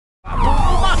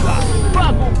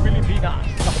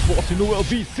Manuel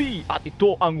BC at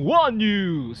ito ang One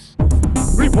News.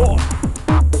 Report,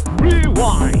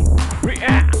 Rewind,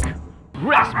 React,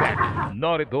 Respect.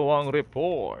 Narito ang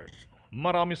report.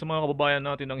 Marami sa mga kababayan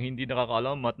natin ang hindi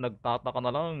nakakaalam at nagtataka na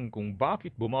lang kung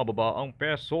bakit bumababa ang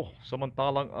peso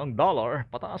samantalang ang dollar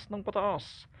pataas ng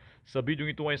pataas. Sa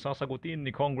bidyong ito ay sasagutin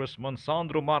ni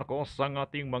Cong.Sandro Marcos ang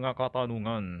ating mga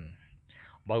katanungan.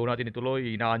 Bago natin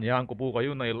ituloy, inaanyahan ko po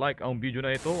kayo na i-like ang video na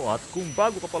ito at kung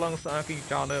bago ka pa lang sa aking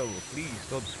channel, please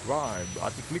subscribe at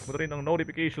i-click mo rin ang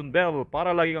notification bell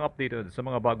para lagi kang updated sa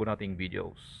mga bago nating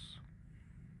videos.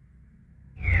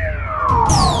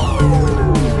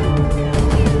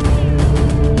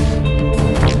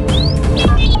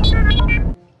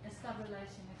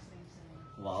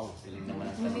 Wow, galing naman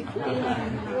ang sagot.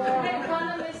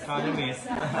 Economist.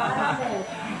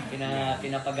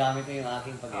 Pinapagamit mo yung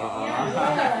aking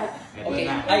Okay,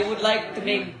 I would like to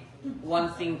make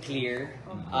one thing clear.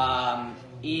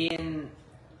 I-English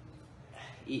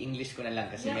ko na lang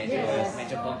kasi medyo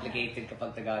complicated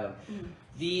kapag Tagalog.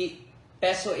 The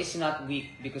peso is not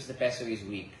weak because the peso is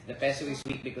weak. The peso is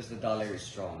weak because the dollar is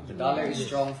strong. The dollar is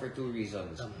strong for two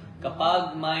reasons.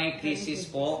 Kapag may crisis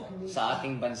po sa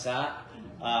ating bansa,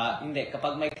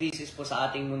 kapag may crisis po sa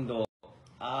ating mundo,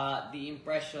 the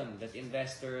impression that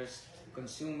investors,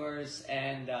 consumers,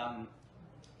 and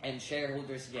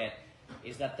shareholders get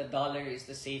is that the dollar is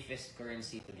the safest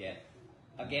currency to get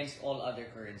against all other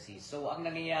currencies. So, ang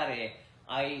nangyayari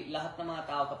ay lahat ng mga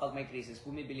tao kapag may crisis,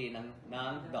 bumibili ng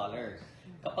dollar.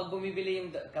 Kapag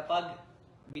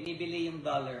binibili yung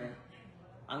dollar,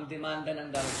 ang demanda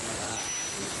ng dollar tumataas,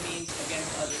 which means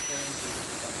against other currencies,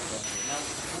 now,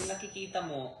 kung nakikita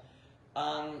mo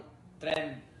ang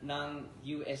trend ng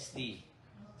USD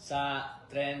sa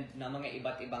trend ng mga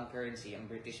iba't ibang currency, ang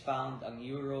British Pound, ang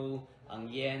Euro, ang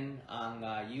Yen, ang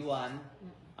Yuan,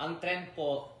 ang trend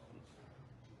po,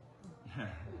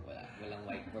 walang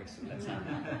whiteboard sulat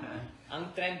sana.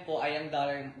 Ang trend po ay ang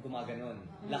dollar gumaganon.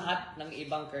 Lahat ng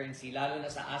ibang currency, lalo na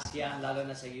sa Asia, lalo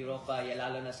na sa Europa,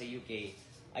 lalo na sa UK,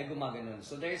 ay gumaganon.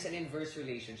 So there's an inverse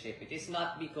relationship. It is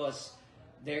not because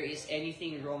there is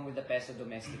anything wrong with the peso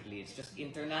domestically. It's just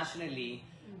internationally,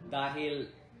 dahil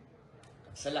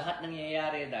sa lahat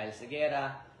nangyayari, dahil sa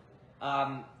gera,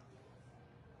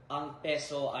 ang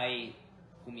peso ay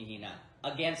humihina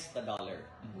against the dollar.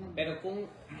 Pero kung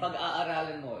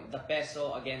pag-aaralan mo, the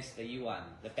peso against the yuan,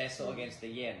 the peso against the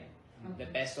yen, the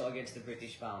peso against the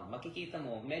British pound, makikita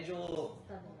mo, medyo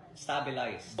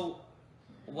stabilized. So,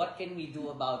 what can we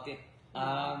do about it?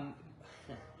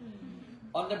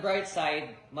 On the bright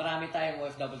side, marami tayong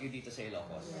OFW dito sa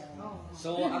Ilocos.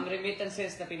 So, ang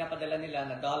remittances na pinapadala nila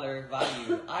na dollar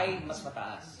value ay mas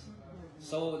mataas.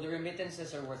 So, the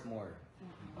remittances are worth more.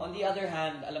 On the other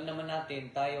hand, alam naman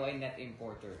natin, tayo ay net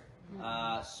importer.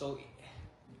 So,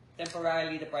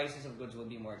 temporarily, the prices of goods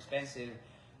will be more expensive.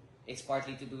 It's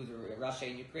partly to do with Russia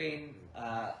and Ukraine.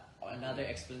 Another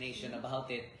explanation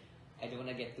about it, I don't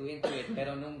want to get too into it,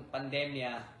 pero nung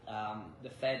pandemya,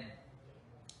 the Fed,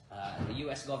 the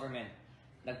US government,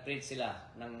 nag-print sila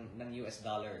ng US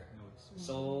dollar.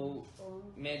 So,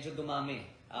 medyo dumami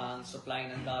ang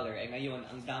supply ng dollar. Ngayon,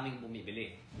 ang daming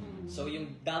bumibili. So,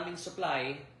 yung daming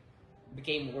supply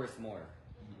became worth more,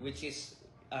 which is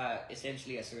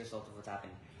essentially as a result of what's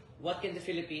happening. What can the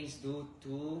Philippines do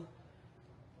to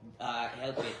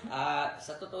help it?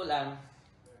 Sa totoo lang,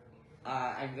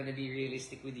 I'm gonna be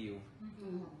realistic with you.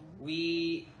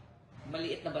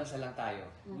 Maliit na bansa lang tayo.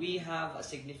 We have a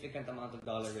significant amount of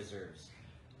dollar reserves.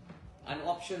 An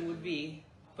option would be,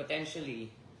 potentially,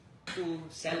 to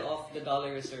sell off the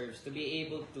dollar reserves to be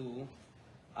able to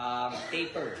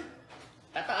taper.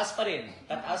 Tataas pa rin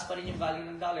yung value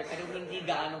ng dollar, pero hindi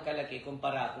gaano kalaki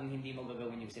kumpara kung hindi mo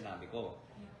gagawin yung sinabi ko,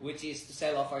 which is to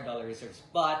sell off our dollar reserves.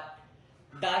 But,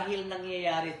 dahil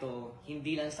nangyayari to,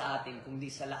 hindi lang sa atin, kundi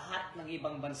sa lahat ng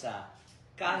ibang bansa,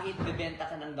 kahit bibenta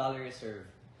ka ng dollar reserve,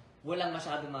 walang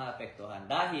masyadong maapektuhan.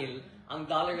 Dahil, ang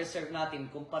dollar reserve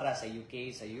natin kumpara sa UK,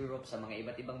 sa Europe, sa mga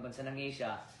iba't ibang bansa ng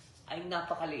Asia, ay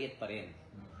napakaliit pa rin.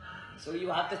 So,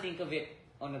 you have to think of it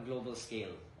on a global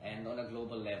scale and on a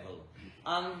global level.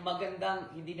 Ang magandang,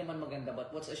 hindi naman maganda,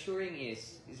 but what's assuring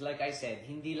is like I said,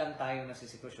 hindi lang tayo nasa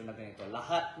sitwasyon na ganito.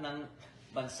 Lahat ng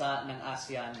bansa ng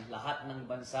ASEAN, lahat ng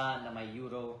bansa na may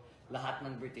euro, lahat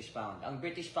ng British pound. Ang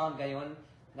British pound ngayon,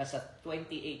 nasa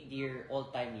 28-year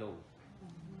all-time low.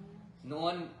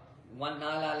 Noon,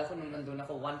 naalala ko nung nandun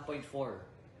ako, 1.4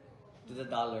 to the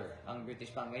dollar ang British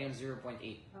pound. Ngayon, 0.8.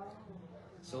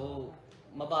 So,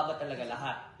 mababa talaga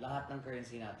lahat ng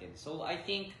currency natin. So, I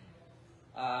think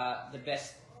the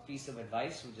best piece of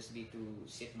advice would just be to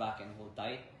sit back and hold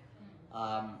tight.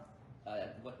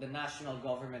 what the national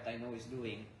government I know is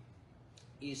doing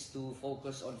is to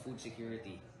focus on food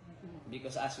security.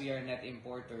 Because as we are a net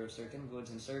importer of certain goods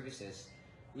and services,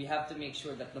 we have to make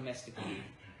sure that domestically,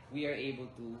 we are able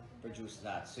to produce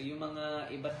that. So yung mga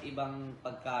iba't ibang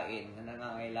pagkain na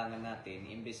nangangailangan natin,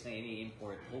 imbes na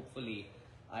ini-import, hopefully,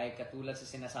 ay katulad sa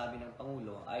sinasabi ng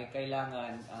Pangulo, ay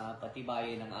kailangan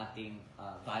patibayin ng ating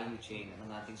value chain,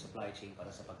 ng ating supply chain para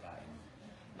sa pagkain.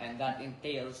 And that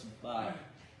entails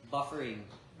buffering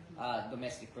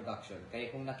domestic production.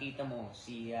 Kaya kung nakita mo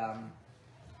si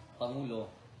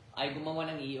Pangulo ay gumawa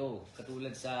ng EO,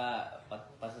 katulad sa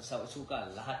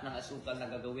asukal. Lahat ng asukal na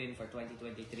gagawin for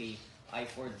 2023 ay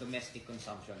for domestic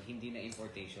consumption, hindi na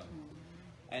importation.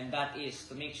 And that is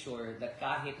to make sure that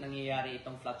kahit nangyayari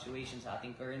itong fluctuation sa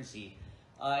ating currency,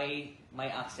 ay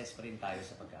may access pa rin tayo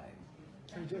sa pagkain.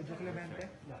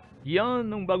 Yan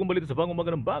ang bagong balita sa bagong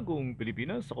umaga ng bagong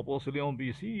Pilipinas. Ako po si Leon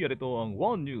BC at ito ang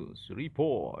One News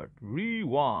Report,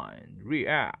 Rewind,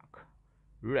 React,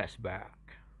 Rest Back.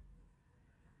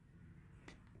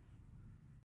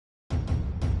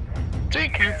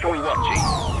 Thank you for watching.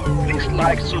 Please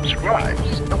like, subscribe,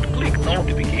 and click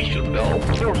notification bell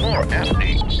for more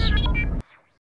updates.